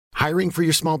Hiring for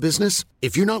your small business?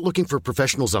 If you're not looking for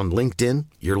professionals on LinkedIn,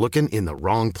 you're looking in the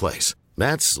wrong place.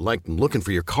 That's like looking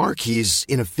for your car keys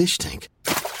in a fish tank.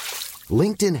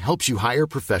 LinkedIn helps you hire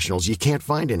professionals you can't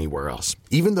find anywhere else,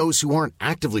 even those who aren't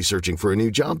actively searching for a new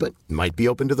job but might be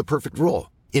open to the perfect role.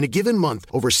 In a given month,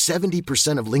 over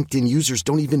 70% of LinkedIn users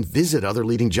don't even visit other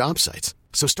leading job sites.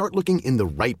 So start looking in the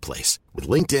right place. With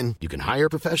LinkedIn, you can hire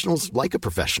professionals like a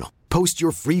professional. Post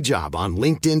your free job on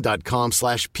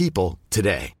linkedin.com/people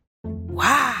today.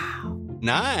 Wow.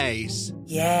 Nice.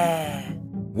 Yeah.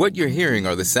 What you're hearing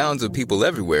are the sounds of people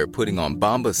everywhere putting on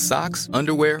Bombas socks,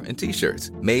 underwear, and T-shirts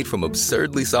made from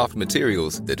absurdly soft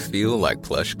materials that feel like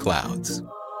plush clouds.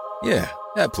 Yeah,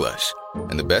 that plush.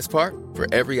 And the best part? For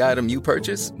every item you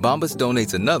purchase, Bombas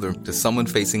donates another to someone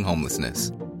facing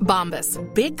homelessness. Bombas.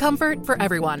 Big comfort for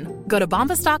everyone. Go to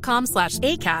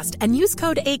bombas.com/ACAST and use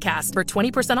code ACAST for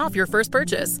 20% off your first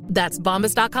purchase. That's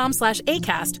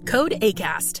bombas.com/ACAST. Code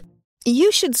ACAST.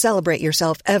 You should celebrate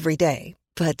yourself every day,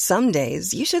 but some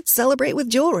days you should celebrate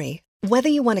with jewelry. Whether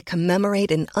you want to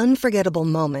commemorate an unforgettable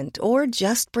moment or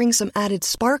just bring some added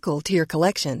sparkle to your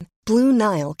collection, Blue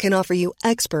Nile can offer you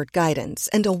expert guidance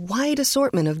and a wide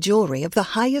assortment of jewelry of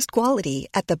the highest quality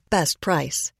at the best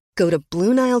price. Go to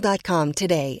BlueNile.com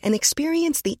today and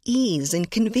experience the ease and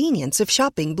convenience of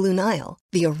shopping Blue Nile,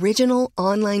 the original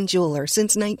online jeweler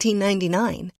since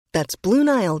 1999. That's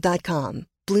BlueNile.com.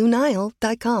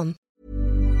 BlueNile.com.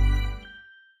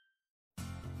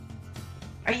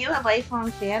 Are you a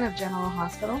lifelong fan of General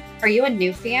Hospital? Are you a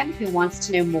new fan who wants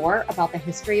to know more about the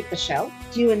history of the show?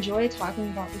 Do you enjoy talking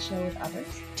about the show with others?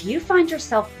 Do you find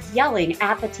yourself yelling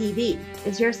at the TV?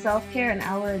 Is your self-care an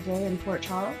hour a day in Port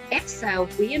Charles? If so,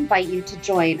 we invite you to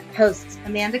join hosts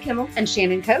Amanda Kimmel and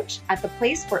Shannon Coach at the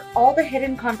place where all the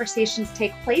hidden conversations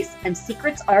take place and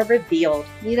secrets are revealed.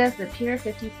 Meet us at Pier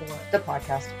 54, the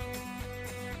podcast.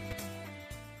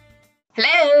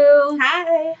 Hello.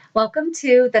 Hi. Welcome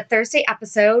to the Thursday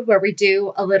episode where we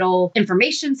do a little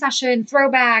information session,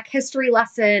 throwback, history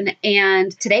lesson.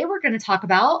 And today we're going to talk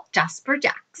about Jasper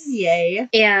Jacks. Yay.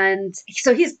 And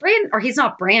so he's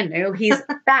not brand new. He's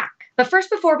back. But first,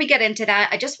 before we get into that,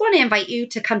 I just want to invite you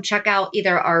to come check out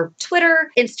either our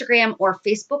Twitter, Instagram, or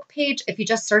Facebook page. If you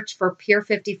just search for Pier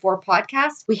 54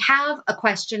 Podcast, we have a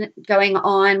question going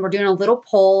on. We're doing a little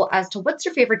poll as to what's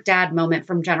your favorite dad moment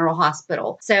from General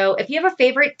Hospital. So if you have a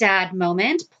favorite dad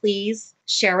moment, please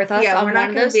share with us on one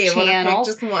of those channels.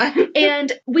 Just one.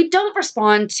 And we don't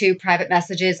respond to private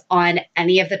messages on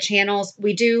any of the channels.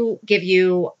 We do give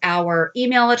you our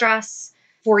email address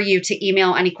for you to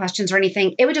email any questions or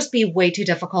anything. It would just be way too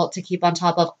difficult to keep on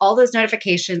top of all those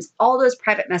notifications, all those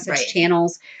private message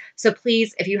channels. So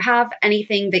please, if you have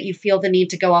anything that you feel the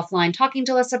need to go offline talking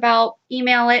to us about,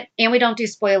 email it. And we don't do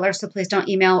spoilers, so please don't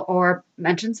email or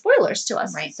mention spoilers to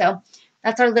us. Right. So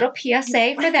that's our little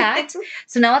PSA for that.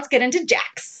 So now let's get into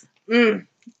Jax. Go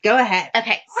ahead.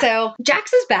 Okay, so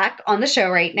Jax is back on the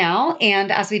show right now.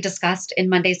 And as we discussed in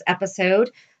Monday's episode,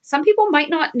 some people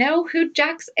might not know who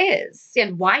Jax is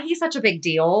and why he's such a big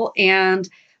deal and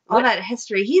all that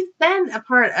history. He's been a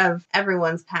part of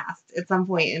everyone's past at some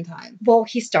point in time. Well,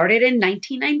 he started in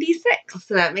 1996.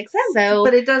 So that makes sense. So,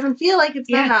 but it doesn't feel like it's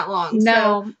been that long.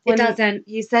 No, so it doesn't.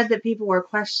 You said that people were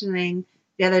questioning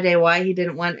the other day why he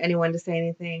didn't want anyone to say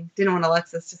anything, didn't want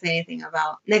Alexis to say anything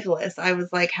about Nicholas. I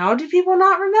was like, how do people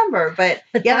not remember? But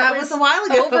yeah, that was a while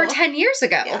ago. Over 10 years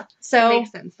ago. Yeah, so it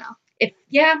makes sense now.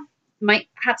 Might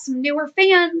have some newer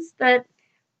fans that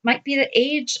might be the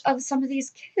age of some of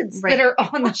these kids that are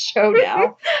on the show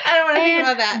now. I don't want to think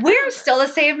about that. We're still the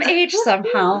same age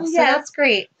somehow. So that's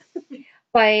great.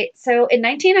 But so in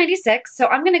 1996, so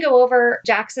I'm going to go over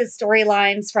Jax's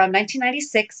storylines from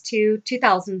 1996 to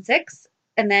 2006.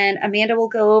 And then Amanda will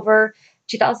go over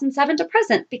 2007 to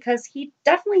present because he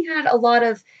definitely had a lot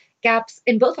of gaps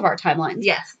in both of our timelines.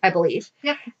 Yes. I believe.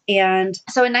 Yep. And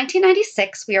so in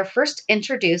 1996, we are first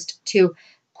introduced to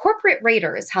corporate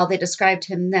raiders, how they described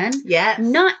him then. Yes.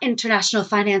 Not international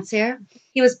financier.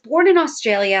 He was born in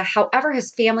Australia. However,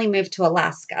 his family moved to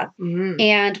Alaska.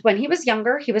 And when he was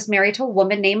younger, he was married to a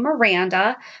woman named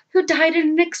Miranda who died in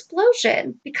an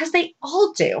explosion because they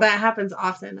all do. That happens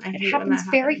often. It happens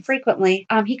very frequently.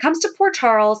 He comes to Port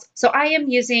Charles. So I am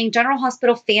using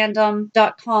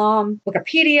generalhospitalfandom.com,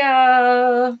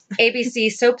 Wikipedia,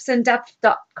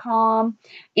 abcsoapsindepth.com,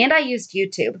 and I used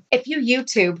YouTube. If you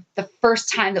YouTube the first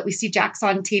time that we see Jax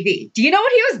on TV, do you know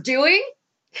what he was doing?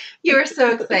 You were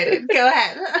so excited. Go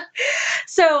ahead.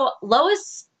 So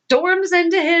Lois storms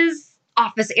into his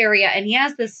office area and he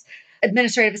has this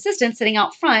administrative assistant sitting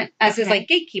out front as his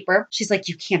gatekeeper. She's like,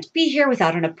 you can't be here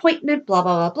without an appointment, blah,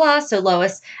 blah, blah, blah. So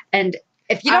Lois and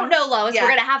If you don't know Lois, we're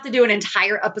going to have to do an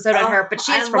entire episode on her, but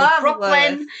she is from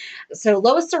Brooklyn. Lois. So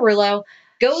Lois Cerullo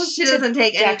goes She doesn't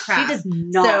take any Jax. crap. She does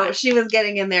not. So she was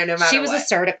getting in there no matter what. She was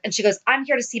assertive. And she goes, I'm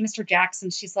here to see Mr.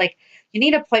 Jackson. She's like, you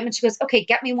need an appointment. She goes, okay,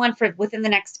 get me one for within the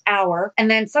next hour.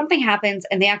 And then something happens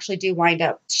and they actually do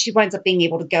she winds up being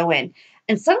able to go in.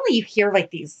 And suddenly you hear like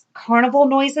these carnival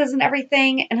noises and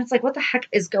everything. And it's like, what the heck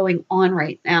is going on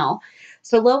right now?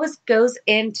 So Lois goes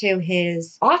into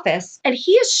his office and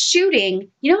he is shooting,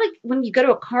 like when you go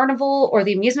to a carnival or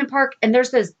the amusement park and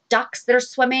there's those ducks that are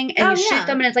swimming and you shoot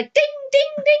them and it's like ding,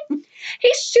 ding, ding.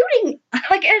 He's shooting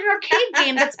like an arcade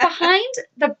game that's behind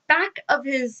the back of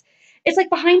it's like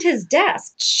behind his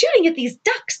desk, shooting at these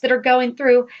ducks that are going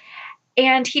through.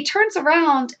 And he turns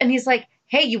around and he's like,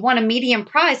 hey, you want a medium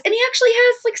prize? And he actually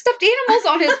has like stuffed animals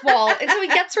on his wall. And so he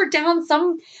gets her down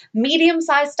some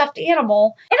medium-sized stuffed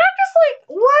animal. And I'm just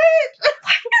like, what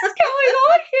is going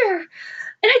on here?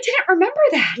 And I didn't remember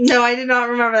that. No, I did not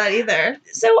remember that either.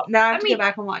 So now I have to go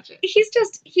back and watch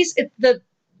it.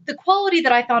 The quality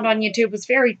that I found on YouTube was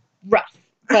very rough,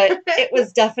 but it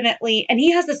was definitely, and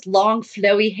he has this long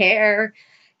flowy hair.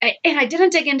 And I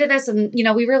didn't dig into this. And,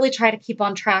 we really try to keep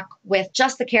on track with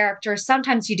just the characters.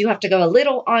 Sometimes you do have to go a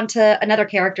little onto another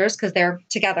characters because they're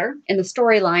together in the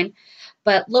storyline.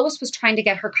 But Lois was trying to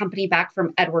get her company back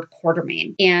from Edward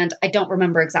Quartermaine. And I don't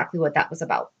remember exactly what that was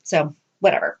about. So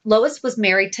whatever. Lois was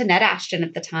married to Ned Ashton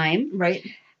at the time. Right.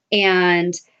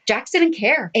 And Jax didn't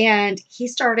care. And he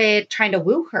started trying to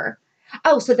woo her.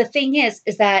 Oh, so the thing is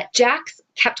that Jax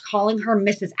kept calling her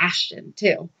Mrs. Ashton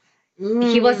too.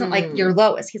 He wasn't like, you're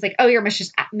Lois. He's like, oh, you're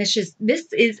Mrs.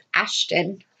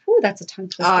 Ashton. Ooh, that's a tongue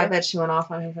twister. Oh, I bet she went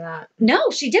off on him for that. No,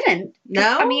 she didn't.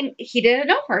 No? I mean, he didn't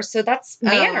know her. So that's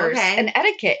manners and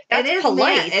etiquette. That's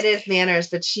polite. It is manners,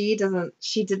 but she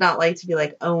did not like to be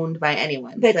like owned by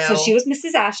anyone. But so she was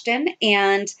Mrs. Ashton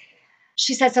and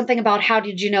she said something about, how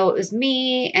did you know it was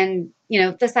me? And,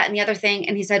 this, that, and the other thing.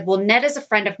 And he said, well, Ned is a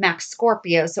friend of Max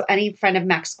Scorpio. So any friend of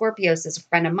Max Scorpio's is a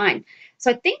friend of mine.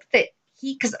 So I think that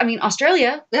because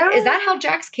Australia, is that how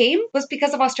Jax came? Was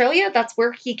because of Australia? That's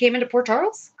where he came into Port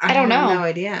Charles? I don't know. I have no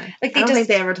idea. Like I don't think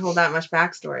they ever told that much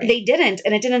backstory. They didn't.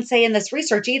 And it didn't say in this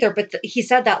research either, but he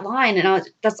said that line and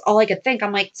that's all I could think.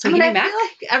 I'm like, so you knew Max? I feel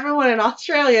like everyone in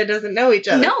Australia doesn't know each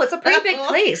other. No, it's a pretty big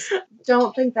place.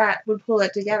 Don't think that would pull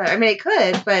it together. I mean, it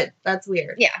could, but that's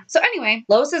weird. Yeah. So anyway,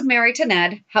 Lois is married to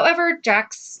Ned. However,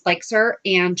 Jax likes her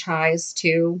and tries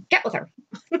to get with her.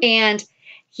 And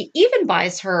he even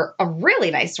buys her a really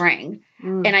nice ring.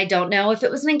 And I don't know if it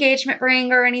was an engagement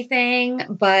ring or anything,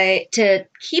 but to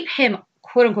keep him,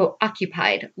 quote unquote,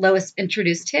 occupied, Lois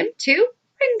introduced him to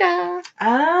Brenda.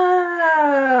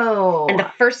 Oh. And the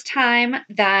first time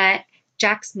that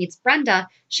Jax meets Brenda,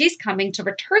 she's coming to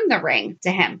return the ring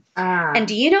to him. And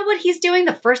do you know what he's doing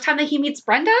the first time that he meets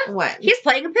Brenda? What? He's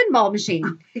playing a pinball machine.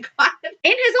 Oh my God.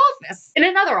 In his office. In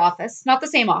another office. Not the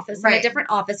same office. Right. In a different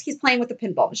office. He's playing with a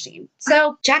pinball machine.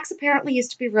 So Jax apparently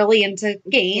used to be really into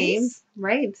games.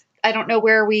 Right. I don't know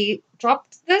where we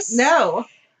dropped this. No.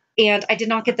 And I did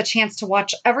not get the chance to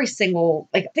watch every single,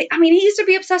 he used to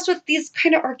be obsessed with these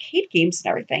kind of arcade games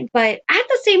and everything. But at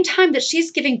the same time that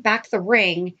she's giving back the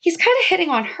ring, he's kind of hitting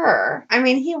on her. I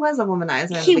mean, he was a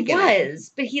womanizer. He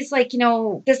was. But he's like,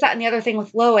 this, that, and the other thing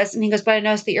with Lois. And he goes, but I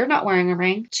noticed that you're not wearing a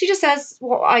ring. She just says,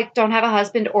 well, I don't have a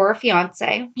husband or a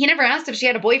fiance. He never asked if she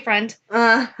had a boyfriend.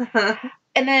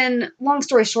 And then, long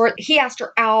story short, he asked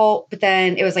her out, but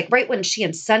then it was like right when she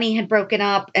and Sonny had broken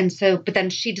up. And so, but then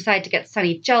she decided to get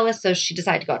Sonny jealous. So she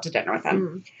decided to go out to dinner with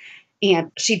him.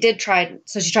 And she tried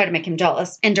to make him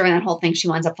jealous. And during that whole thing, she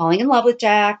winds up falling in love with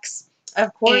Jax.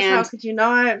 Of course, and how could you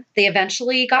not? They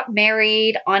eventually got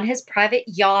married on his private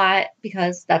yacht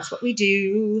because that's what we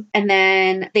do. And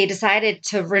then they decided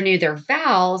to renew their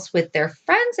vows with their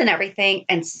friends and everything.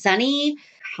 And Sonny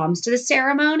comes to the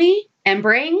ceremony and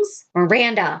brings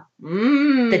Miranda,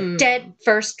 the dead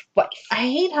first wife. I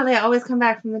hate how they always come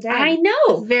back from the dead. I know.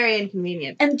 It's very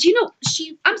inconvenient. And do you know,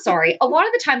 I'm sorry, a lot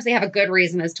of the times they have a good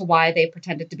reason as to why they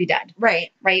pretended to be dead.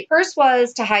 Right. First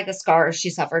was to hide the scars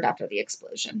she suffered after the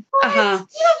explosion. What? You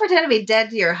don't pretend to be dead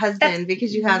to your husband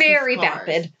because you have very some scars.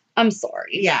 vapid. I'm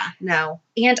sorry. Yeah, no.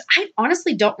 And I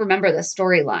honestly don't remember the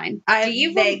storyline. Do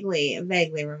you vaguely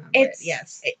remember it,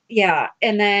 yes. Yeah.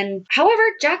 And then, however,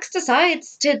 Jax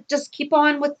decides to just keep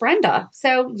on with Brenda.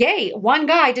 So, yay, one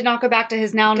guy did not go back to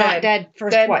his now not dead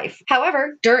first wife.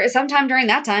 However, sometime during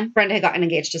that time, Brenda had gotten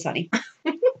engaged to Sonny.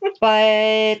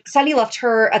 But Sonny left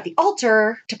her at the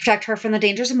altar to protect her from the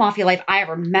dangers of mafia life. I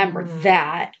remember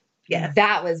that. Yes.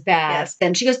 That was bad. Yes.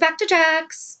 Then she goes back to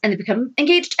Jax and they become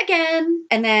engaged again.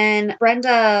 And then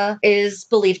Brenda is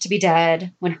believed to be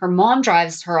dead when her mom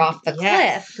drives her off the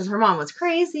cliff. Because her mom was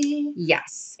crazy.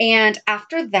 Yes. And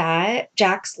after that,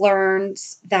 Jax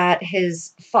learns that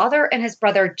his father and his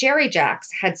brother, Jerry Jax,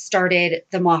 had started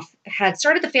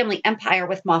the family empire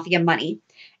with mafia money.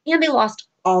 And they lost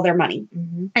all their money.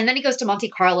 Mm-hmm. And then he goes to Monte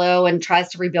Carlo and tries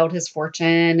to rebuild his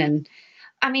fortune. And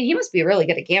I mean, he must be really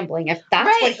good at gambling if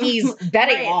that's what he's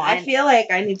betting on. I feel like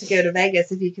I need to go to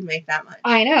Vegas if you can make that much.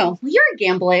 I know. Well, you're a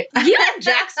gambler. You and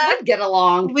Jax would get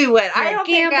along. We would. You're I a don't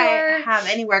think gambler. I have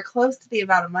anywhere close to the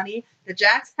amount of money that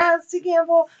Jax has to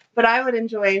gamble, but I would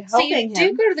enjoy helping So you him.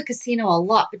 do go to the casino a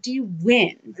lot, but do you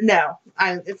win? No,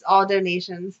 it's all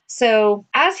donations. So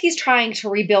as he's trying to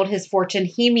rebuild his fortune,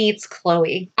 he meets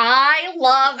Chloe. I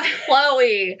love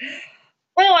Chloe.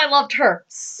 Oh, I loved her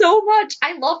so much.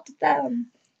 I loved them.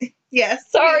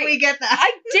 Yes. Sorry. We get that.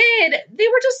 I did. They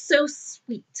were just so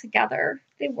sweet together.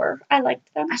 They were. I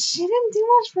liked them. She didn't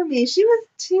do much for me. She was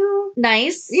too...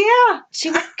 Nice. Yeah. She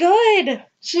was good.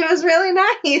 She was really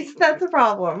nice. That's the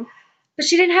problem. But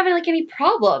she didn't have any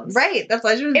problems. Right. That's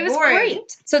why she was It was boring.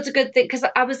 great. So it's a good thing because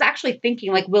I was actually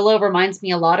thinking like Willow reminds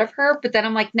me a lot of her, but then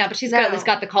I'm like, no, but she's at least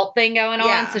got the cult thing going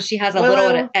on, so she has a little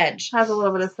bit of edge. Has a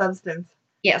little bit of substance.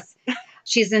 Yes.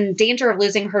 She's in danger of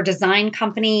losing her design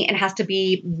company and has to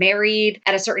be married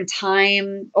at a certain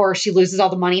time, or she loses all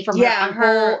the money from her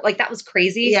uncle. Like that was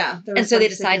crazy. Yeah. And so they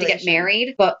decide to get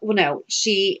married. But well, no,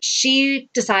 she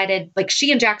decided like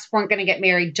she and Jax weren't going to get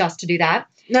married just to do that.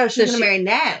 No, she's going to marry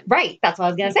Ned. Right. That's what I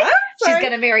was going to say. She's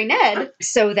going to marry Ned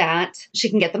so that she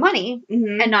can get the money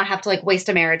and not have to like waste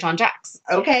a marriage on Jax.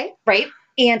 Okay. Right.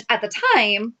 And at the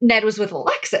time, Ned was with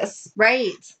Alexis.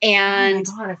 Right. And,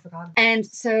 oh my God, I forgot. And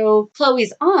so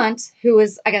Chloe's aunt, who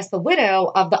was, I guess, the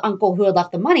widow of the uncle who had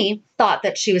left the money, thought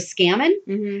that she was scamming.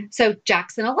 Mm-hmm. So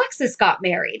Jax and Alexis got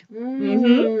married.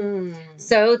 Mm-hmm.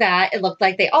 So that it looked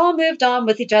like they all moved on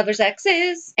with each other's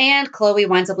exes. And Chloe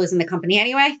winds up losing the company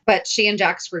anyway. But she and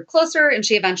Jax grew closer and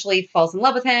she eventually falls in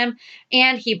love with him.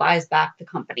 And he buys back the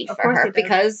company for her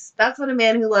because that's what a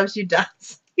man who loves you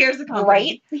does. Here's a company.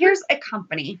 Right? Here's a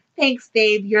company. Thanks,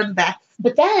 babe. You're the best.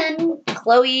 But then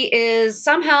Chloe is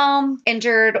somehow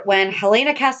injured when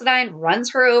Helena Cassadine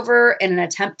runs her over in an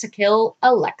attempt to kill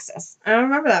Alexis. I don't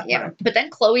remember that part. Yeah. But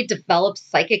then Chloe develops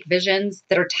psychic visions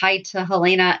that are tied to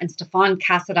Helena, and Stefan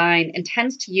Cassadine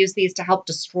intends to use these to help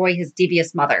destroy his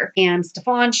devious mother. And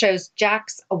Stefan shows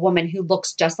Jax a woman who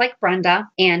looks just like Brenda,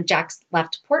 and Jax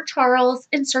left Port Charles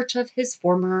in search of his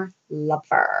former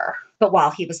lover. But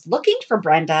while he was looking for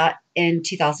Brenda in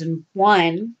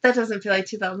 2001... That doesn't feel like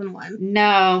 2001.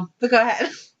 No. But go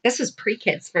ahead. This was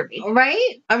pre-kids for me.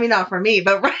 Right? I mean, not for me,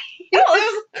 but right. It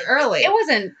was early. It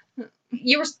wasn't...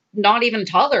 You were not even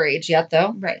toddler age yet,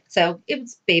 though. Right. So it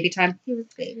was baby time. He was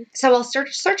baby. So while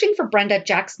searching for Brenda,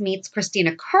 Jax meets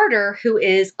Christina Carter, who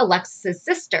is Alexis'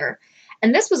 sister.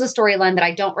 And this was a storyline that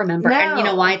I don't remember. No. And you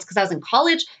know why? It's because I was in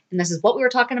college, and this is what we were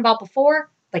talking about before.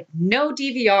 Like, no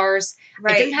DVRs.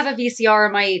 Right. I didn't have a VCR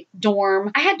in my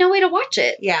dorm. I had no way to watch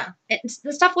it. Yeah.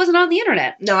 The stuff wasn't on the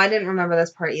internet. No, I didn't remember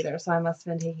this part either, so I must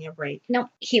have been taking a break. No,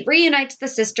 he reunites the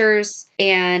sisters,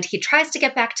 and he tries to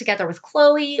get back together with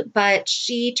Chloe, but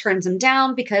she turns him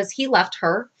down because he left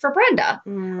her for Brenda,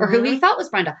 or who he thought was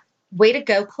Brenda. Way to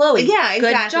go, Chloe. Yeah, exactly.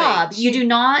 Good job. You do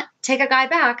not take a guy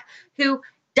back who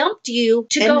dumped you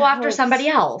to go after somebody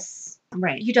else.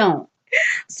 Right. You don't.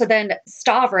 So then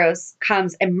Stavros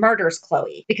comes and murders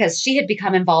Chloe because she had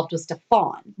become involved with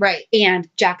Stefan. Right. And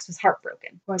Jax was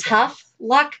heartbroken. Tough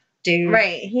luck, dude.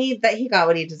 Right. He got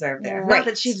what he deserved there. Right. Not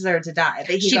that she deserved to die.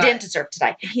 But she didn't deserve to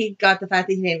die. He got the fact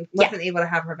that he wasn't able to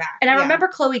have her back. And I remember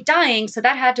Chloe dying, so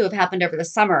that had to have happened over the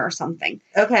summer or something.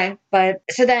 Okay. But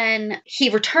so then he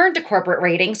returned to corporate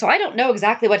rating, so I don't know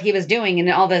exactly what he was doing in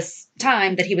all this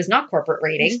time that he was not corporate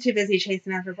rating. He's too busy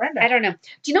chasing after Brenda. I don't know.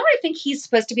 Do you know what I think he's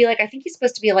supposed to be like? I think he's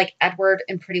supposed to be like Edward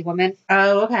in Pretty Woman.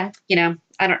 Oh, okay. You know,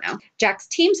 I don't know. Jax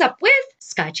teams up with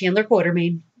Skye Chandler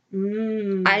Quartermain.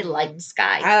 I liked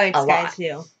Skye. I like Skye lot.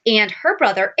 too. And her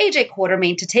brother, AJ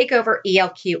Quartermain, to take over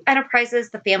ELQ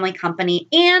Enterprises, the family company,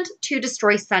 and to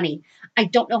destroy Sunny. I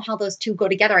don't know how those two go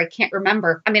together. I can't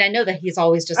remember. I mean, I know that he's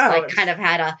always just kind of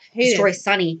had a destroy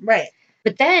Sunny. Right.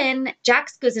 But then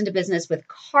Jax goes into business with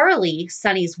Carly,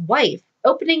 Sunny's wife,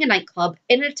 opening a nightclub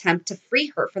in an attempt to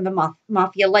free her from the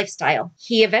mafia lifestyle.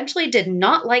 He eventually did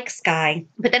not like Skye,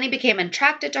 but then he became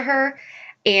attracted to her,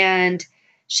 and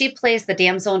she plays the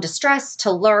damsel in distress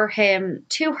to lure him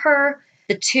to her.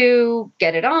 The two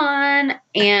get it on,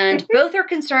 and both are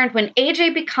concerned when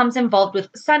AJ becomes involved with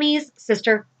Sunny's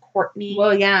sister, Courtney.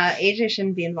 Well, yeah, AJ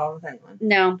shouldn't be involved with anyone.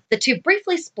 No. The two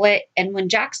briefly split, and when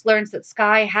Jax learns that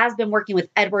Skye has been working with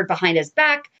Edward behind his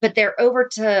back, but they're over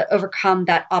to overcome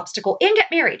that obstacle and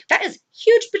get married. That is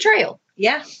huge betrayal.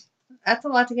 Yeah, that's a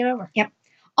lot to get over. Yep.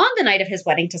 On the night of his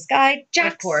wedding to Skye,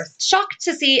 Jax, Of course. shocked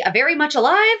to see a very much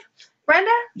alive,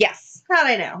 Brenda? yes, How'd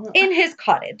I know? in his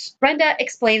cottage. Brenda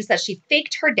explains that she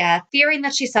faked her death, fearing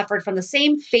that she suffered from the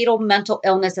same fatal mental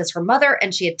illness as her mother,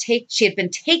 and she had been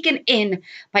taken in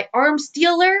by arms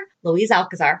dealer Luis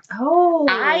Alcazar. Oh.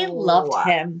 I loved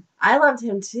him. I loved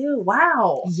him too.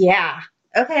 Wow. Yeah.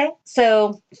 Okay.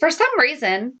 So, for some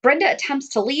reason, Brenda attempts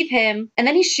to leave him, and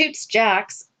then he shoots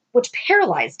Jax, which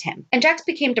paralyzed him. And Jax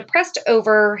became depressed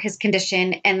over his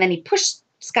condition, and then he pushed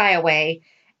Skye away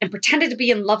and pretended to be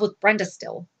in love with Brenda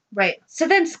still. Right. So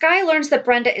then Skye learns that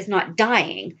Brenda is not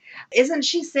dying. Isn't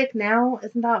she sick now?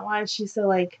 Isn't that why she's so,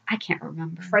 like, I can't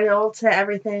remember. frail to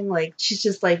everything? Like, she's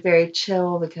just, like, very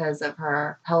chill because of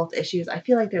her health issues. I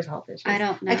feel like there's health issues. I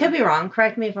don't know. I could be wrong.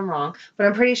 Correct me if I'm wrong. But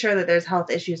I'm pretty sure that there's health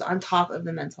issues on top of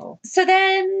the mental. So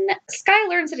then Skye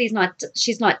learns that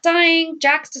she's not dying.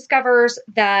 Jax discovers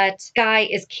that Skye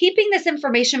is keeping this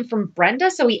information from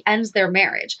Brenda, so he ends their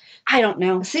marriage. I don't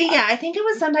know. See, yeah, I think it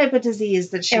was some type of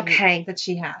disease that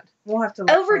she had. We'll have to look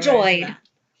Overjoyed, further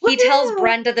he into that. tells Woohoo!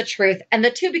 Brenda the truth, and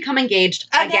the two become engaged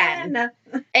again.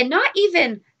 And not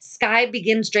even Skye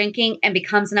begins drinking and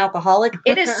becomes an alcoholic.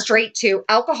 It is straight to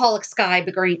alcoholic Skye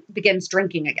begins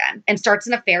drinking again and starts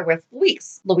an affair with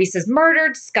Luis. Luis is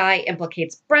murdered. Skye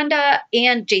implicates Brenda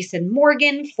and Jason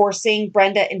Morgan, forcing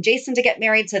Brenda and Jason to get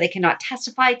married so they cannot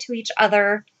testify to each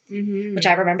other. Mm-hmm. Which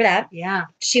I remember that. Yeah.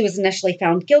 She was initially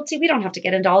found guilty. We don't have to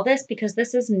get into all this because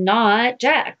this is not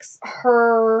Jax.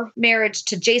 Her marriage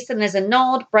to Jason is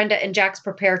annulled. Brenda and Jax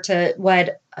prepare to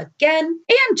wed again.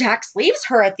 And Jax leaves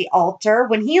her at the altar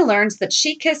when he learns that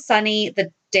she kissed Sonny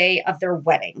the day of their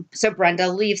wedding. So Brenda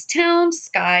leaves town.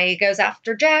 Skye goes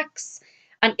after Jax.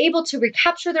 Unable to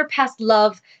recapture their past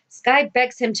love, Skye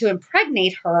begs him to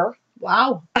impregnate her.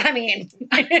 Wow. I mean,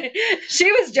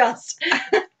 she was just...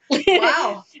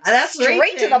 Wow. That's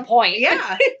straight to the point.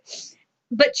 Yeah.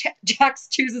 But Jax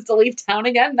chooses to leave town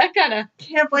again. That kind of...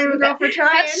 Can't blame a girl for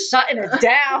trying. That's shutting it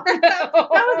down. That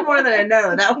was more than a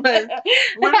no. That was...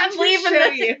 I'm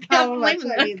leaving I'm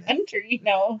the country, you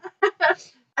know.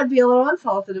 I'd be a little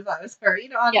insulted if I was her. You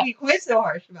know, I'd be quite so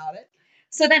harsh about it.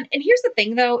 So then, and here's the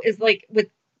thing, though, is like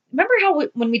remember how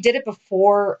when we did it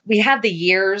before, we had the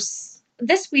years...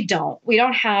 This we don't. We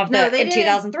don't have that in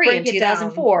 2003 and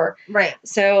 2004. Right.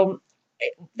 So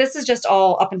this is just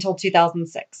all up until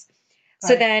 2006.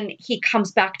 So then he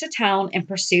comes back to town in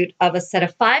pursuit of a set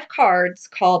of 5 cards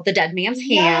called The Dead Man's Hand.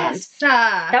 Yes.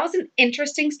 That was an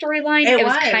interesting storyline. It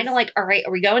was kind of like, all right,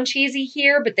 are we going cheesy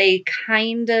here? But they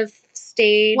kind of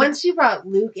stayed. Once you brought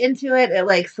Luke into it, it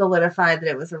like solidified that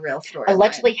it was a real story.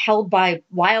 Allegedly held by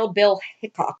Wild Bill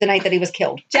Hickok the night that he was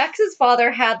killed. Jax's father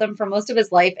had them for most of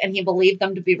his life, and he believed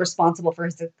them to be responsible for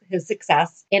his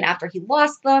success. And after he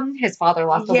lost them, his father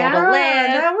lost the will to live.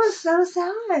 That was so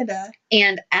sad.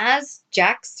 And as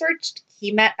Jax searched,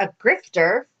 he met a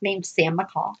grifter named Sam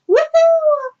McCall. Woohoo!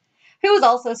 Who was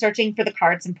also searching for the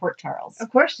cards in Port Charles.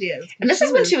 Of course she is. And this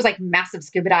is when she was like massive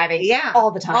scuba diving. Yeah. All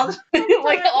the time.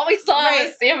 Like all we saw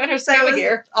was Sam in her scuba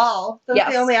gear. That was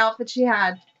the only outfit she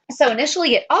had. So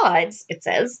initially at odds, it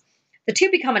says, the two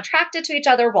become attracted to each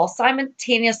other while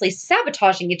simultaneously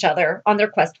sabotaging each other on their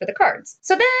quest for the cards.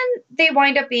 So then they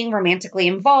wind up being romantically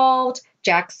involved.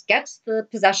 Jax gets the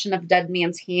possession of the Dead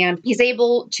Man's Hand. He's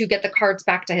able to get the cards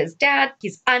back to his dad.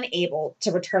 He's unable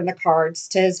to return the cards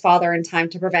to his father in time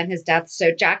to prevent his death.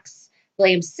 So Jax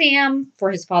blames Sam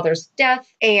for his father's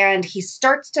death, and he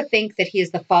starts to think that he is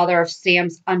the father of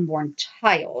Sam's unborn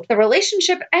child. The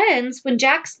relationship ends when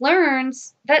Jax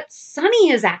learns that Sonny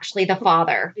is actually the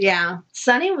father. Yeah.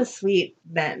 Sonny was sweet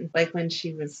then, like when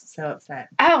she was so upset.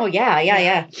 Oh,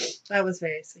 yeah. That was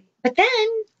very sweet. But then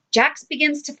Jax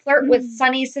begins to flirt with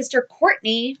Sonny's sister,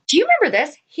 Courtney. Do you remember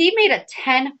this? He made a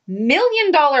 $10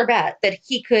 million bet that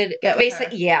he could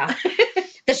basically,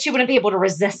 that she wouldn't be able to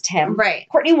resist him. Right.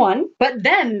 Courtney won, but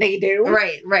then they do.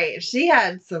 Right. She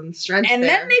had some strength and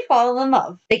there. then they fall in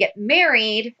love. They get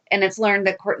married, and it's learned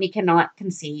that Courtney cannot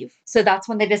conceive. So that's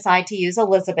when they decide to use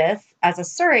Elizabeth as a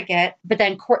surrogate. But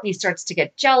then Courtney starts to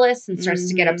get jealous and starts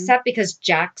to get upset because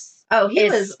Jax he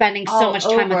was spending so much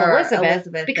time with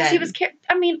Elizabeth because then. he was,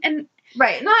 and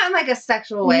Right. Not in like a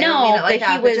sexual way. No, I don't mean it like but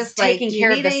that, he was just taking like,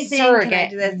 care of the surrogate. Can I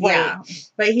do this? Right. Yeah.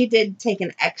 But he did take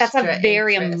an extra That's a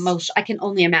very interest. emotional. I can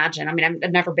only imagine. I mean,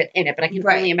 I've never been in it, but I can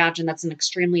Right. only imagine that's an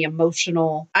extremely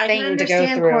emotional I thing can to go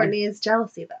understand through. Courtney's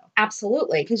jealousy, though.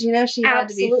 Absolutely. Because, you know, she had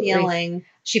to be Absolutely. feeling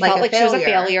She like felt a like she was a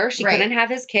failure. failure. She Right. couldn't have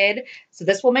his kid. So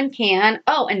this woman can.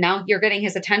 Oh, and now you're getting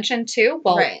his attention too?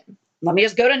 Well, right. let me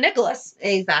just go to Nicholas.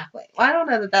 Exactly. Well, I don't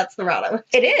know that that's the route I would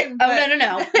It take, is. Oh,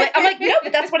 no. But I'm like, no,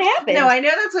 but that's what happened. No, I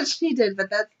know that's what she did, but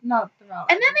that's not the route.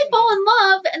 And then they fall in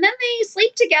love, and then they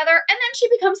sleep together, and then she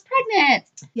becomes pregnant.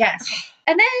 Yes.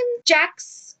 And then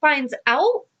Jax finds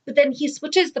out, but then he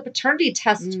switches the paternity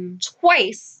test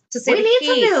twice to say We that need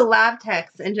some new lab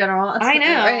techs in general. I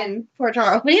know. In Port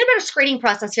Charles. We need a better screening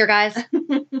process here, guys.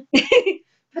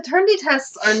 Paternity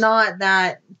tests are not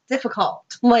that difficult.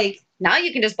 Like, Now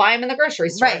you can just buy them in the grocery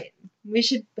store. right. We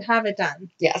should have it done.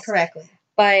 Yes. Correctly.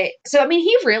 But, so, I mean,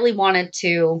 he really wanted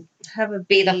to Have a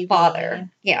be baby. the father.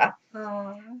 Yeah.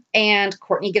 Aw. And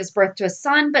Courtney gives birth to a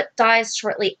son, but dies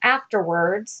shortly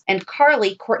afterwards. And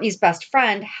Carly, Courtney's best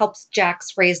friend, helps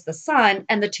Jax raise the son,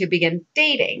 and the two begin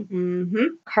dating. Mm-hmm.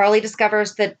 Carly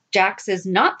discovers that Jax is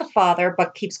not the father,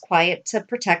 but keeps quiet to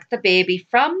protect the baby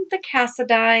from the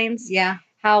Cassadines. Yeah.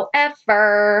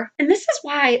 However, and this is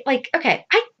why, like, okay,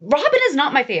 Robin is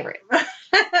not my favorite.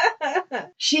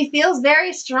 She feels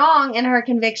very strong in her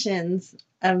convictions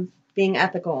of being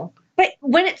ethical. But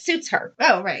when it suits her,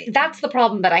 Oh, right. that's the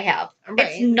problem that I have. Right.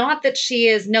 It's not that she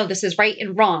is, no, this is right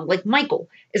and wrong. Like Michael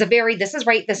is this is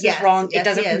right, this Yes, is wrong. yes, it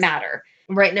doesn't he is. matter.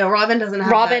 Right. No, Robin doesn't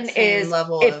have Robin that same is,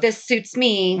 level if of... this suits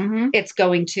me, Mhm. it's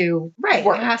going to Right.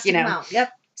 work, It has to you know. come out.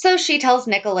 Yep. So she tells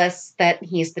Nicholas that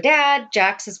he's the dad.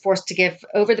 Jax is forced to give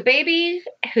over the baby,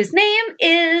 whose name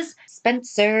is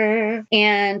Spencer.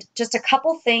 And just a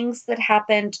couple things that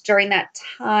happened during that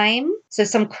time. So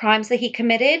some crimes that he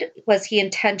committed was he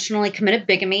intentionally committed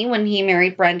bigamy when he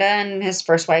married Brenda and his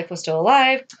first wife was still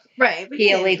alive. Right. but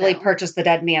He you illegally know. purchased the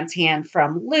dead man's hand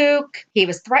from Luke. He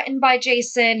was threatened by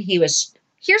Jason. Here's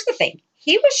the thing.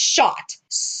 He was shot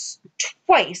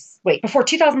twice. Wait, before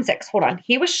 2006. Hold on.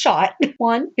 He was shot.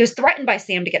 1, he was threatened by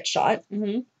Sam to get shot.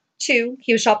 Mm-hmm. 2,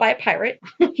 he was shot by a pirate.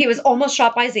 He was almost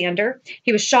shot by Xander.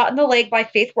 He was shot in the leg by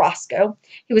Faith Roscoe.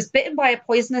 He was bitten by a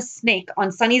poisonous snake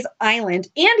on Sunny's Island,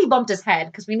 and he bumped his head,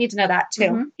 because we need to know that too.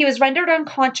 Mm-hmm. He was rendered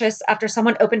unconscious after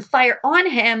someone opened fire on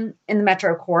him in the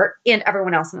Metro Court and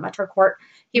everyone else in the Metro Court.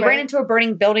 He Right. ran into a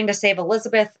burning building to save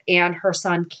Elizabeth and her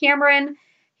son Cameron.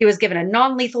 He was given a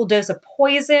non-lethal dose of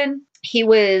poison.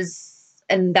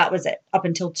 And that was it up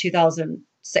until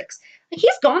 2006.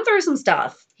 He's gone through some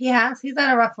stuff. He has. He's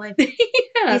had a rough life. He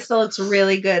Yes, still looks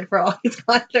really good for all he's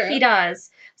gone through. he does.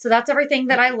 So that's everything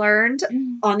that I learned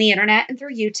on the internet and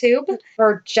through YouTube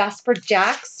for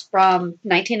Jax from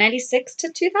 1996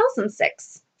 to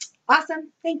 2006.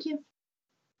 Awesome. Thank you.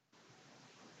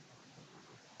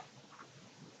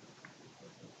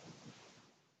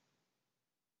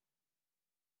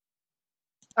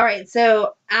 All right.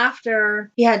 So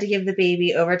after he had to give the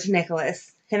baby over to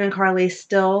Nicholas, him and Carly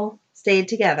still stayed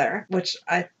together, which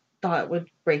I thought would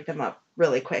break them up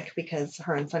really quick because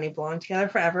her and Sunny belonged together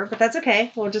forever, but that's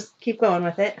okay. We'll just keep going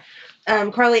with it.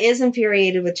 Carly is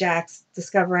infuriated with Jax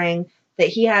discovering that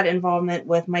he had involvement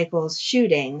with Michael's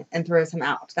shooting and throws him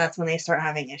out. That's when they start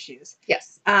having issues.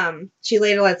 Yes. She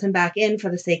later lets him back in for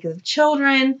the sake of the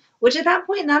children, which at that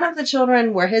point, none of the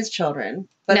children were his children.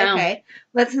 But No. okay.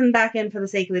 Lets him back in for the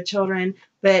sake of the children,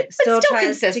 but still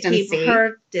tries to keep consistency.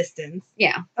 her distance.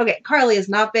 Yeah. Okay, Carly is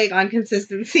not big on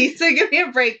consistency, so give me a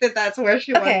break that's where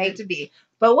she wanted Okay. it to be.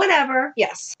 But whatever.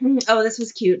 Yes. Oh, this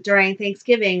was cute. During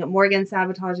Thanksgiving, Morgan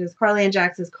sabotages Carly and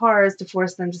Jax's cars to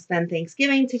force them to spend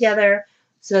Thanksgiving together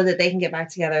so that they can get back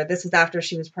together. This was after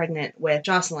she was pregnant with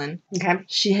Jocelyn. Okay.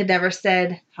 She had never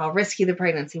said how risky the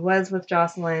pregnancy was with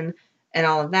Jocelyn and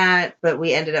all of that, but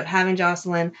we ended up having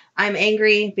Jocelyn. I'm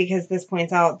angry because this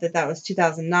points out that was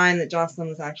 2009 that Jocelyn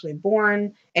was actually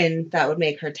born, and that would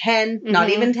make her 10, not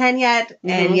Mhm. even 10 yet,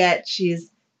 and Mhm. yet she's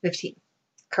 15.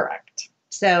 Correct.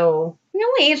 So We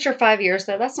only aged her 5 years,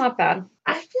 though. That's not bad.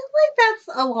 I feel like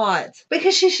that's a lot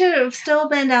because she should have still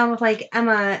been down with like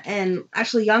Emma and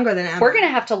actually younger than Emma. We're going to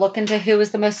have to look into who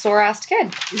was the most sore-assed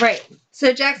kid. Right.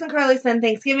 So Jax and Carly spend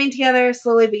Thanksgiving together,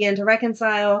 slowly begin to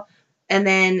reconcile. And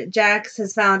then Jax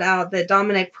has found out that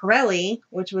Dominic Pirelli,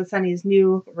 which was Sunny's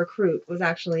new recruit, was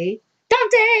actually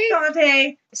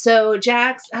Dante. So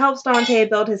Jax helps Dante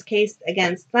build his case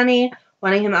against Sunny,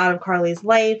 wanting him out of Carly's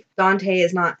life. Dante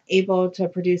is not able to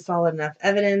produce solid enough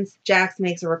evidence. Jax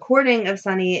makes a recording of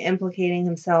Sunny implicating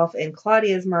himself in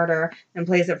Claudia's murder and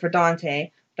plays it for Dante.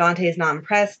 Dante is not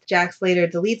impressed. Jax later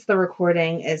deletes the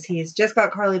recording as he's just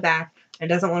got Carly back and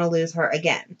doesn't want to lose her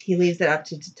again. He leaves it up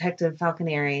to Detective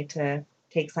Falconeri to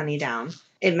take Sunny down.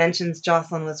 It mentions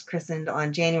Jocelyn was christened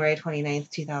on January 29th,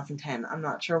 2010. I'm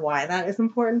not sure why that is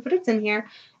important, but it's in here.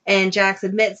 And Jax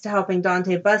admits to helping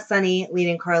Dante bust Sunny,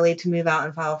 leading Carly to move out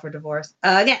and file for divorce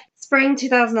again. Spring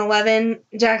 2011,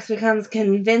 Jax becomes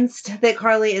convinced that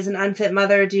Carly is an unfit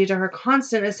mother due to her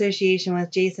constant association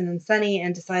with Jason and Sunny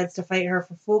and decides to fight her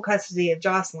for full custody of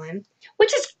Jocelyn.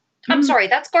 Which is, I'm sorry,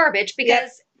 that's garbage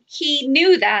because he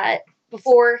knew that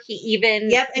before he even...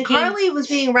 Yep, and Carly was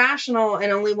being rational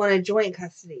and only wanted joint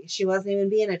custody. She wasn't even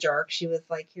being a jerk. She was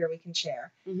like, here, we can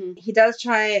share. Mm-hmm. He does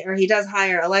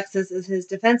hire Alexis as his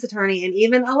defense attorney, and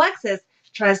even Alexis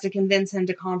tries to convince him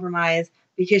to compromise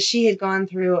because she had gone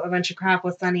through a bunch of crap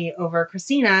with Sunny over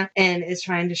Christina and is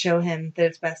trying to show him that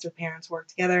it's best if parents work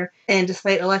together. And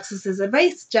despite Alexis's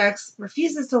advice, Jax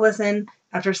refuses to listen.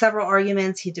 After several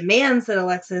arguments, he demands that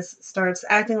Alexis starts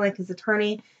acting like his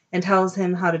attorney and tells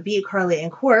him how to beat Carly in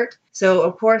court. So,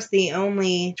 of course, the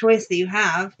only choice that you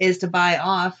have is to buy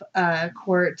off a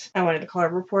court. I wanted to call her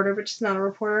a reporter, but she's not a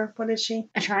reporter. What is she?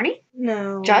 Attorney?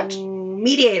 No. Judge?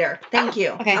 Mediator. Thank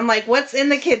you. Okay. I'm like, what's in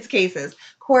the kids' cases?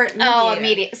 Court mediator. Oh,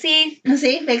 immediate. See?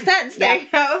 Makes sense. There you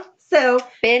go. So,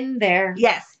 been there.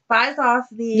 yes, buys off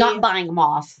the... Not buying them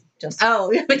off. Just... Oh,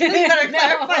 we better clarify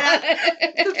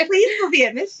that. The police will be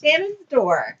at Miss Shannon's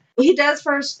door. He does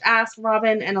first ask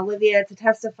Robin and Olivia to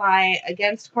testify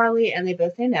against Carly, and they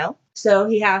both say no. So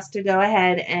he has to go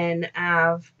ahead and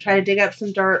try to dig up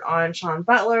some dirt on Sean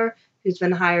Butler, who's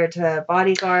been hired to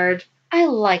bodyguard. I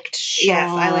liked Sean.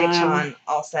 Yes, I like Sean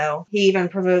also. He even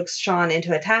provokes Sean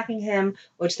into attacking him,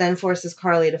 which then forces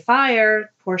Carly to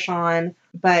fire poor Sean.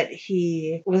 But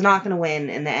he was not going to win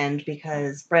in the end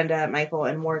because Brenda, Michael,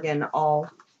 and Morgan all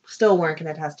still weren't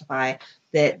going to testify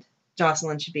that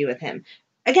Jocelyn should be with him.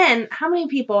 Again, how many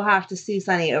people have to sue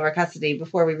Sunny over custody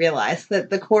before we realize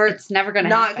that the court's never going to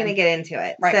not going to get into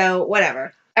it? Right. So,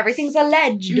 whatever. Everything's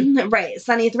alleged. Right.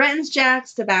 Sunny threatens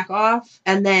Jax to back off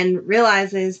and then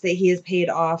realizes that he has paid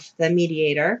off the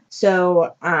mediator.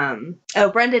 So,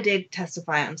 Brenda did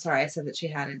testify. I'm sorry. I said that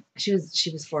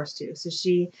she was forced to. So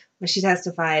when she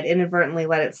testified, inadvertently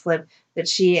let it slip that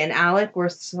she and Alec were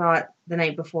sought the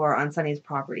night before on Sunny's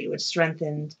property, which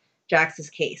strengthened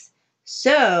Jax's case.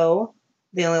 So,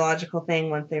 the only logical thing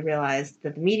once they realized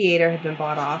that the mediator had been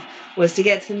bought off was to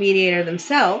get to the mediator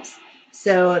themselves.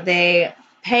 So they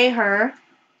pay her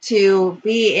to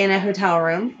be in a hotel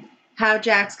room, have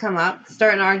Jax come up,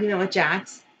 start an argument with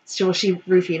Jax. She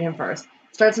roofied him first.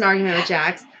 Starts an argument with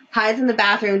Jax, hides in the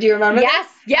bathroom. Do you remember Yes,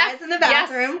 that? yes. Hides in the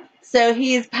bathroom. Yes. So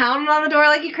he's pounding on the door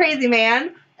like a crazy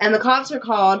man, and the cops are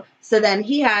called. So then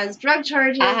he has drug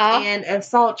charges and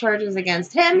assault charges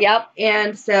against him. Yep.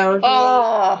 And so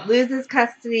he loses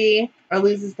custody or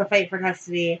loses the fight for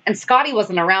custody. And Scotty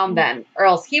wasn't around then, or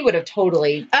else he would have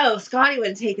totally... Oh, Scotty would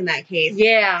have taken that case.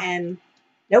 Yeah. And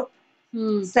nope.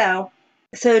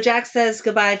 So Jax says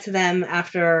goodbye to them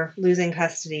after losing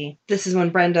custody. This is when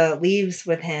Brenda leaves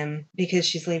with him because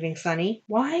she's leaving Sunny.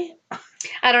 Why?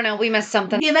 I don't know. We missed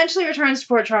something. He eventually returns to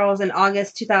Port Charles in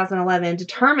August 2011,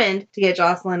 determined to get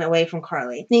Jocelyn away from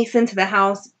Carly. Sneaks into the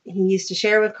house he used to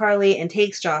share with Carly and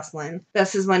takes Jocelyn.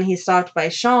 This is when he's stopped by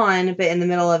Sean, but in the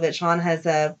middle of it, Sean has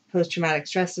a post-traumatic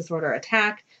stress disorder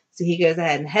attack. So he goes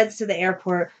ahead and heads to the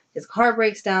airport. His car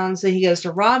breaks down, so he goes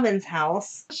to Robin's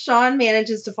house. Sean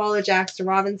manages to follow Jax to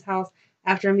Robin's house.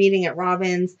 After meeting at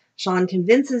Robin's, Sean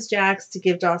convinces Jax to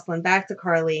give Jocelyn back to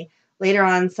Carly. Later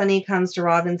on, Sunny comes to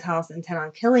Robin's house intent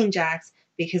on killing Jax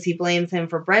because he blames him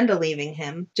for Brenda leaving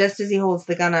him. Just as he holds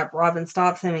the gun up, Robin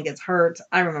stops him and gets hurt.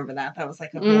 I remember that. That was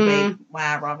like a whole big,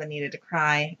 wow, Robin needed to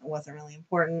cry. It wasn't really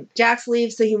important. Jax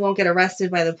leaves so he won't get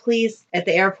arrested by the police. At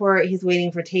the airport, he's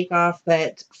waiting for takeoff,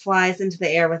 but flies into the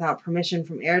air without permission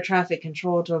from air traffic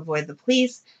control to avoid the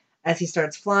police. As he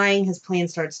starts flying, his plane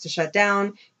starts to shut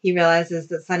down. He realizes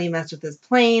that Sunny messed with his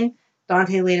plane.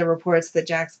 Dante later reports that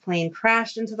Jack's plane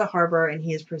crashed into the harbor and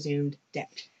he is presumed dead.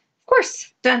 Of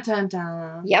course. Dun, dun,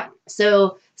 dun. Yep.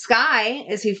 So Sky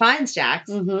is who finds Jax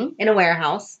in a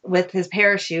warehouse with his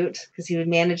parachute because he would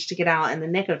manage to get out in the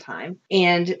nick of time.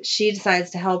 And she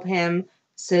decides to help him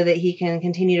so that he can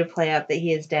continue to play up that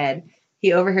he is dead.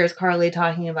 He overhears Carly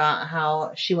talking about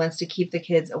how she wants to keep the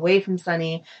kids away from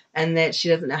Sunny and that she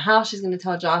doesn't know how she's going to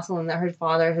tell Jocelyn that her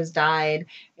father has died.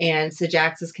 And so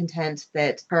Jax is content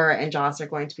that her and Joss are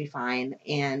going to be fine.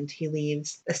 And he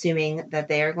leaves assuming that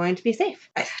they are going to be safe.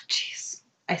 Jeez.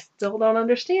 I still don't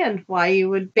understand why you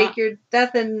would fake your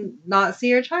death and not see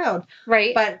your child.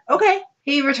 Right. But okay.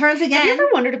 He returns again. Have you ever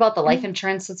wondered about the life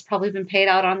insurance that's probably been paid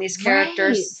out on these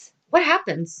characters? Right. What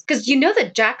happens? Because you know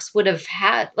that Jax would have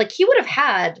had, he would have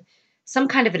had some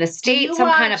kind of an estate, you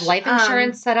some kind of watch, life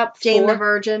insurance set up Jane the for...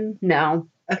 Virgin? No.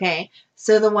 Okay.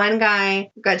 So the one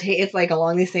guy got taken, it's like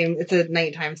along the same, it's a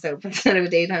nighttime soap instead of a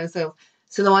daytime soap.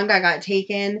 So the one guy got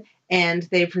taken and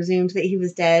they presumed that he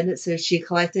was dead. So she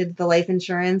collected the life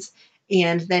insurance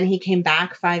and then he came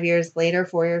back 4 years later,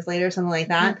 something like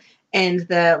that. Mm-hmm. And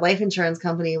the life insurance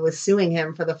company was suing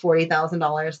him for the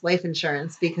 $40,000 life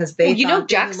insurance because they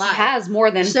Jax has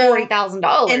more than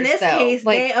 $40,000. In this case,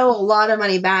 they owe a lot of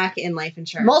money back in life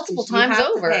insurance. Multiple times you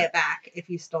have over. To pay it back if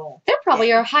you stole. They're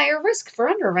probably a higher risk for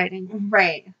underwriting.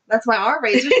 Right. That's why our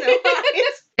rates are so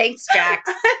high. Thanks,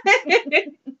 Jax.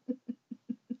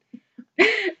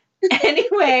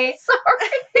 Anyway, sorry.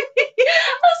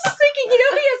 I was just thinking, he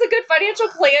has a good financial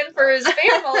plan for his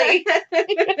family.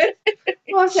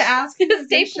 We'll have to ask his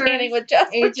estate planning with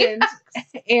agent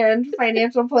and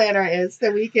financial planner is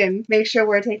so we can make sure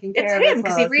we're taking care of him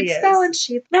because he reads balance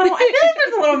sheets. No, I feel like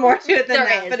there's a little more to it than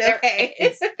that, but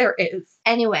okay. There is.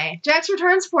 Anyway, Jax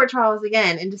returns to Port Charles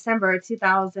again in December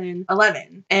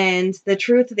 2011, and the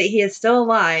truth that he is still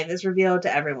alive is revealed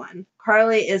to everyone.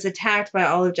 Carly is attacked by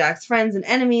all of Jax's friends and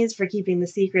enemies for keeping the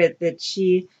secret that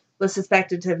she was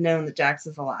suspected to have known that Jax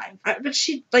is alive. But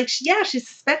she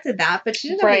suspected that, but she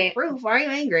didn't have any proof. Why are you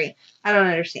angry? I don't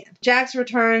understand. Jax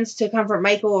returns to comfort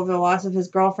Michael over the loss of his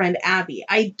girlfriend, Abby.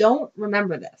 I don't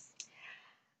remember this.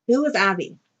 Who was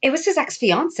Abby? It was his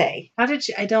ex-fiance. How did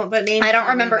she? I don't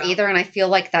remember either, and I feel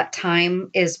like that time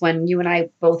is when you and I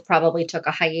both probably took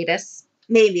a hiatus.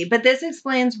 Maybe, but this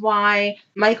explains why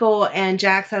Michael and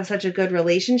Jax have such a good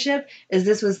relationship, is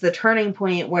this was the turning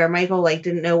point where Michael,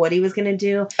 didn't know what he was going to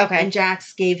do. Okay. And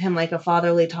Jax gave him, a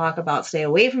fatherly talk about stay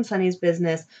away from Sonny's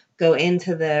business, go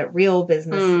into the real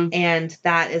business, and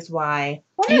that is why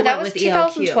he went with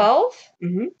 2012?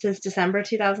 Mm-hmm. Since December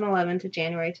 2011 to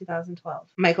January 2012.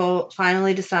 Michael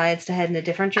finally decides to head in a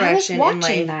different direction in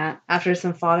life after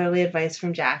some fatherly advice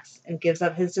from Jax and gives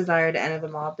up his desire to enter the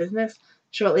mob business.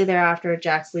 Shortly thereafter,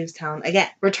 Jax leaves town again.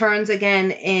 Returns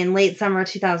again in late summer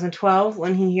 2012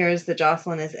 when he hears that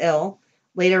Jocelyn is ill.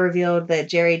 Later revealed that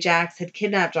Jerry Jax had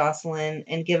kidnapped Jocelyn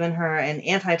and given her an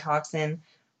antitoxin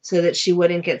so that she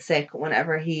wouldn't get sick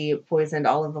whenever he poisoned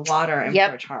all of the water in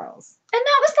Port Charles. And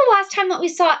that was the last time that we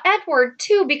saw Edward,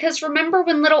 too, because remember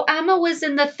when little Emma was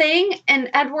in the thing and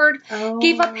Edward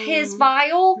gave up his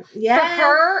vial for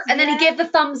her and then he gave the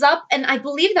thumbs up and I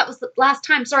believe that was the last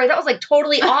time. Sorry, that was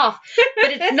totally off,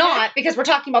 but it's not because we're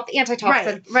talking about the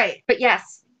antitoxin. Right. But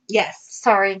yes.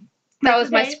 Sorry. That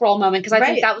was my scroll moment because I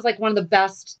think that was one of the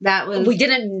best. We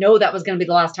didn't know that was going to be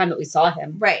the last time that we saw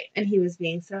him. Right. And he was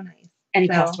being so nice. And he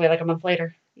passed away a month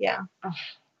later. Yeah. Oh,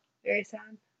 very sad.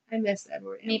 I miss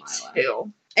Edward and Me Lila.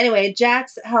 too. Anyway,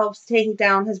 Jax helps take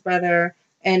down his brother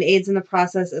and aids in the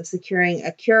process of securing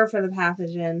a cure for the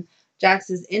pathogen. Jax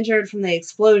is injured from the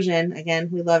explosion. Again,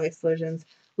 we love explosions,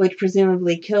 which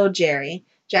presumably killed Jerry.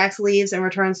 Jax leaves and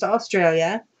returns to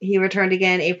Australia. He returned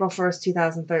again April 1st,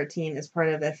 2013 as part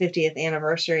of the 50th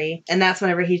anniversary. And that's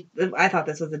whenever I thought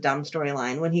this was a dumb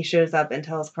storyline, when he shows up and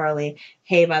tells Carly,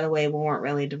 hey, by the way, we weren't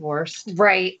really divorced.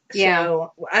 Right. Yeah.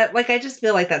 So, I just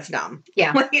feel like that's dumb.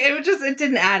 Yeah. It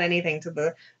didn't add anything to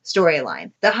the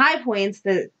storyline. The high points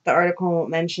that the article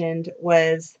mentioned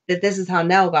was that this is how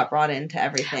Nell got brought into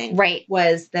everything. Right.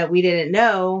 Was that we didn't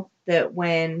know that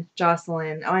when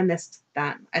Jocelyn, I missed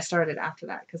that. I started after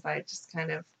that because I just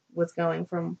kind of was going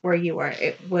from where you were.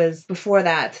 It was before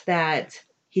that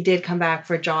he did come back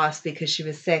for Joss because she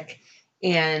was sick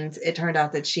and it turned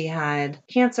out that she had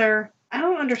cancer. I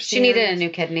don't understand. She needed a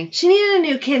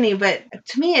new kidney. But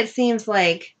to me it seems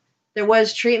like there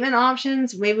was treatment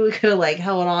options. Maybe we could have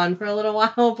held on for a little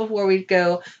while before we'd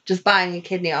go just buying a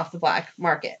kidney off the black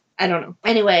market. I don't know.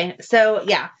 Anyway, so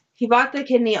yeah. He bought the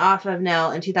kidney off of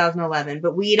Nell in 2011,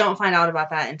 but we don't find out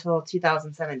about that until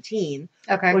 2017.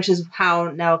 Okay. Which is how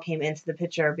Nell came into the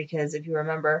picture, because if you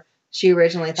remember, she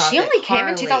originally thought she only came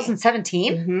in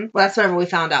 2017? Mm-hmm. Well, that's whenever we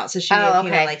found out. So she came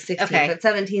in 16, but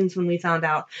 17 is when we found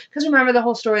out. Because remember the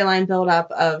whole storyline build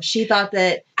up of she thought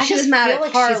that she was mad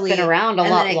at Carly. She's been around a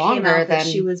lot longer than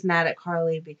she was mad at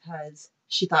Carly because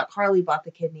she thought Carly bought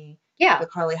the kidney. Yeah.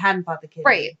 But Carly hadn't bought the kidney.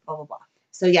 Right. Blah, blah, blah.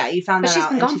 So yeah, you found that out. But she's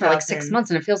been gone for 6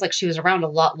 months, and it feels like she was around a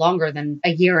lot longer than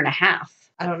a year and a half.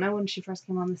 I don't know when she first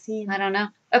came on the scene. I don't know.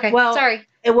 Okay, well, sorry.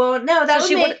 That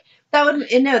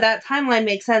timeline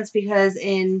makes sense because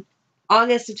in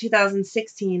August of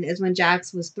 2016 is when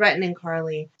Jax was threatening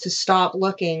Carly to stop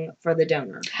looking for the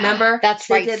donor. Remember? That's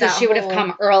right. So she would have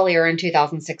come earlier in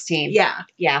 2016. Yeah.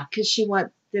 Yeah. Because she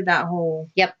did that whole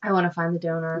Yep. I want to find the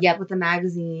donor Yep. with the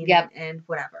magazine Yep. and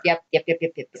whatever. Yep.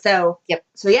 So Yep.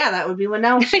 So yeah, that would be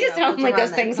Winona. I just sound like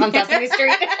those things on Sesame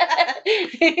Street.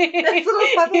 Those little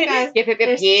puppy guys. Yep.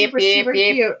 They're super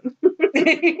cute.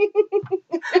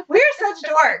 We're such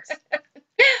dorks.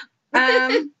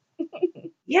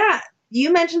 Yeah.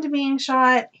 You mentioned being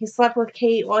shot. He slept with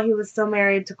Kate while he was still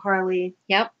married to Carly.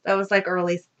 Yep. That was like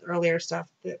earlier stuff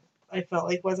that I felt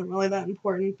like wasn't really that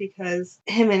important because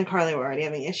him and Carly were already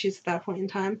having issues at that point in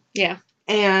time. Yeah.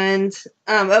 And,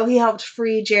 he helped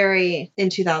free Jerry in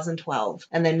 2012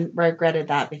 and then regretted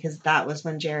that because that was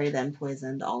when Jerry then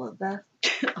poisoned all of Port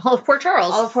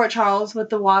Charles. all of Port Charles with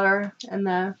the water and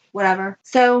the whatever.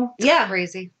 So, yeah.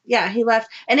 Crazy. Yeah, he left.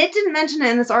 And it didn't mention it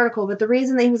in this article, but the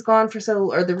reason that he was gone for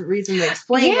the reason they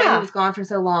explained why he was gone for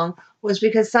so long was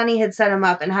because Sonny had set him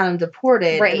up and had him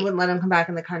deported and wouldn't let him come back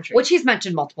in the country. Which he's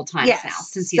mentioned multiple times now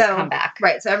since he's come back.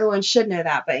 Right, so everyone should know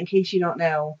that, but in case you don't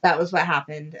know, that was what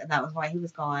happened and that was why he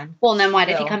was gone. Well, then why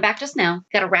did he come back just now?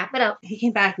 Gotta wrap it up. He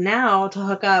came back now to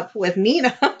hook up with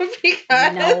Nina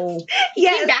because... No. He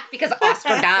came back because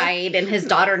Oscar died and his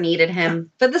daughter needed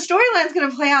him. But the storyline's going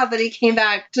to play out that he came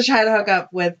back to try to hook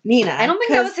up with Nina. I don't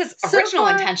think that was his original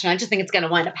intention. I just think it's going to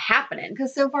wind up happening.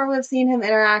 Because so far we've seen him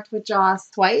interact with Joss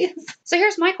twice. So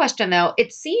here's my question, though.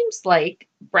 It seems like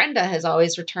Brenda has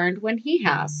always returned when he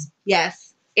has. Yes.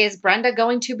 Is Brenda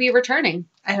going to be returning?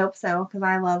 I hope so, because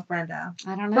I love Brenda.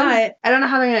 I don't know. But I don't know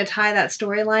how they're going to tie that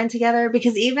storyline together,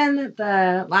 because even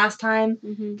the last time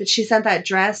that she sent that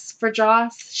dress for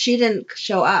Joss, she didn't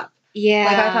show up. Yeah.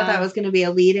 Like, I thought that was going to be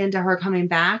a lead into her coming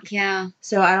back. Yeah.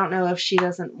 So I don't know if she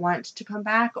doesn't want to come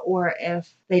back or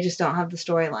if they just don't have the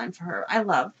storyline for her. I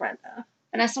love Brenda.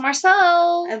 Vanessa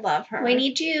Marcel. I love her. We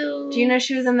need you. Do you know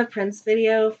she was in the Prince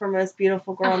video for Most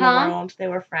Beautiful Girl in the World? They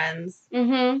were friends.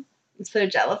 Mm-hmm. I'm so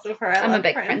jealous of her. I'm a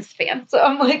big Prince fan, so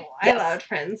I'm like, I loved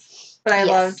Prince, but I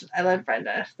loved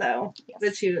Brenda. So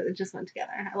the two just went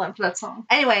together. I loved that song.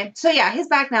 Anyway, so yeah, he's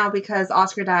back now because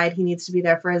Oscar died. He needs to be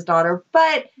there for his daughter,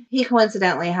 but he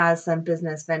coincidentally has some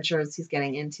business ventures he's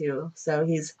getting into. So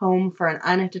he's home for an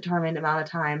undetermined amount of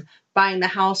time, buying the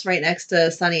house right next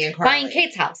to Sonny and Carly. Buying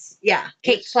Kate's house. Yeah,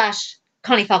 Kate /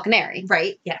 Connie Falconeri.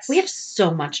 Right, yes. We have so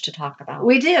much to talk about.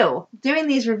 We do. Doing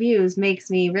these reviews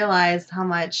makes me realize how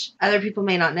much other people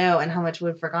may not know and how much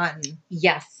we've forgotten.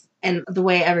 Yes. And the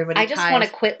way everybody I just want to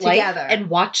quit life and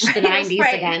watch the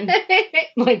 90s again.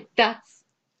 Like, that's...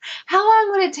 How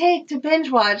long would it take to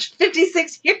binge watch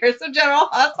 56 years of General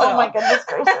Hospital? Oh my goodness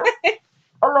gracious.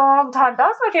 A long time. That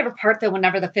was my favorite part, though,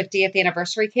 whenever the 50th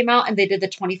anniversary came out and they did the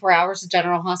 24 hours of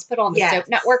General Hospital on the Soap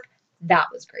Network. That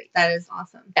was great. That is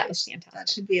awesome. That was fantastic. That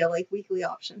should be a weekly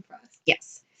option for us.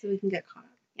 Yes. So we can get caught up.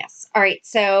 Yes. All right.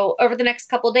 So over the next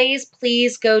couple of days,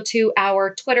 please go to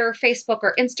our Twitter, Facebook,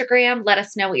 or Instagram. Let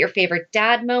us know what your favorite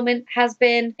dad moment has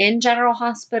been in General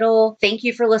Hospital. Thank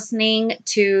you for listening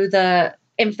to the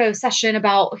info session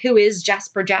about who is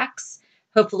Jasper Jacks.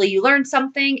 Hopefully you learned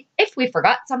something. If we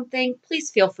forgot something, please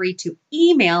feel free to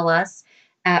email us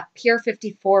at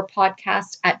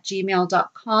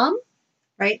pier54podcast@gmail.com.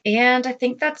 Right. And I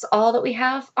think that's all that we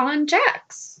have on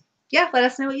Jax. Yeah, let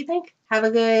us know what you think. Have a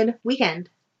good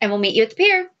weekend. And we'll meet you at the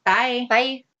pier. Bye.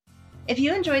 Bye. If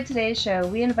you enjoyed today's show,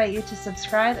 we invite you to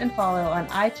subscribe and follow on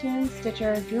iTunes,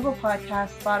 Stitcher, Google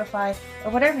Podcasts, Spotify, or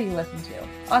whatever you listen to.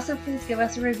 Also, please give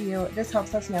us a review. This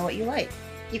helps us know what you like.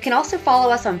 You can also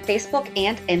follow us on Facebook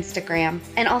and Instagram.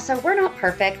 And also, we're not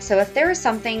perfect, so if there is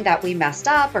something that we messed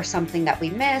up or something that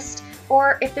we missed,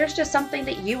 or if there's just something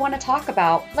that you want to talk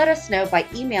about, let us know by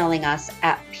emailing us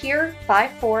at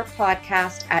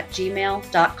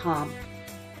pier54podcast@gmail.com.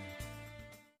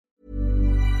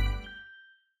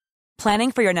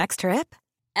 Planning for your next trip?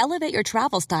 Elevate your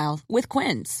travel style with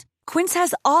Quince. Quince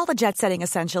has all the jet-setting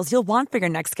essentials you'll want for your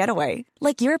next getaway,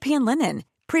 like European linen,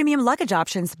 premium luggage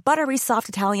options, buttery soft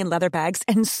Italian leather bags,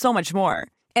 and so much more.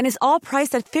 And is all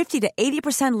priced at 50 to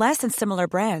 80% less than similar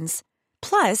brands.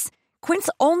 Plus, Quince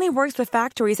only works with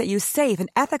factories that use safe and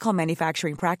ethical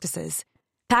manufacturing practices.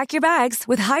 Pack your bags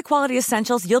with high-quality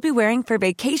essentials you'll be wearing for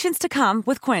vacations to come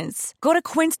with Quince. Go to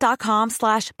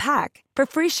quince.com/pack for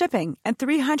free shipping and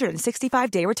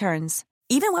 365-day returns.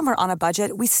 Even when we're on a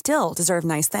budget, we still deserve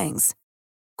nice things.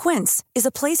 Quince is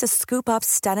a place to scoop up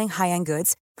stunning high-end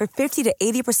goods for 50 to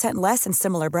 80% less than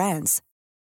similar brands.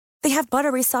 They have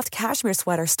buttery soft cashmere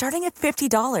sweaters starting at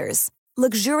 $50,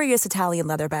 luxurious Italian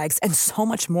leather bags, and so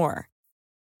much more.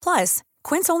 Plus,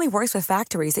 Quince only works with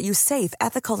factories that use safe,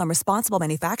 ethical, and responsible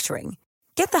manufacturing.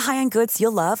 Get the high-end goods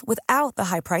you'll love without the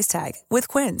high price tag with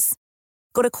Quince.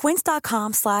 Go to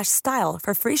quince.com/style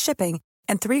for free shipping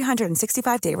and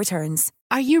 365-day returns.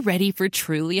 Are you ready for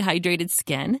truly hydrated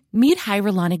skin? Meet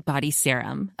Hyaluronic Body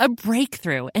Serum, a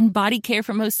breakthrough in body care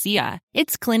from Osea.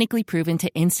 It's clinically proven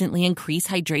to instantly increase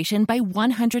hydration by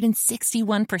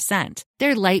 161%.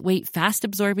 Their lightweight,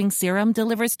 fast-absorbing serum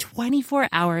delivers 24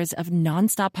 hours of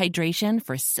nonstop hydration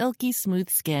for silky smooth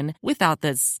skin without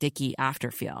the sticky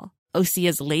afterfeel.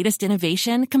 Osea's latest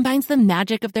innovation combines the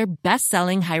magic of their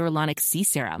best-selling Hyaluronic Sea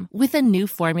Serum with a new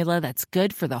formula that's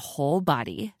good for the whole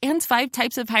body and 5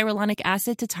 types of hyaluronic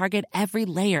acid to target every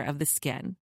layer of the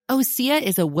skin. Osea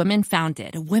is a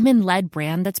women-founded, women-led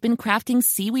brand that's been crafting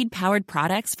seaweed-powered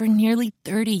products for nearly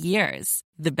 30 years.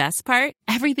 The best part?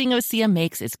 Everything Osea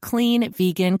makes is clean,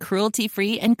 vegan,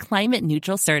 cruelty-free, and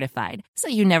climate-neutral certified, so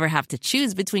you never have to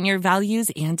choose between your values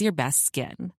and your best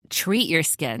skin. Treat your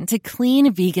skin to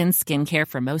clean, vegan skincare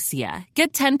from Osea.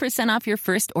 Get 10% off your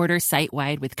first order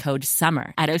site-wide with code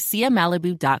SUMMER at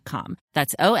OseaMalibu.com.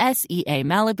 That's OSEA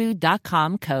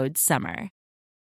Malibu.com, code SUMMER.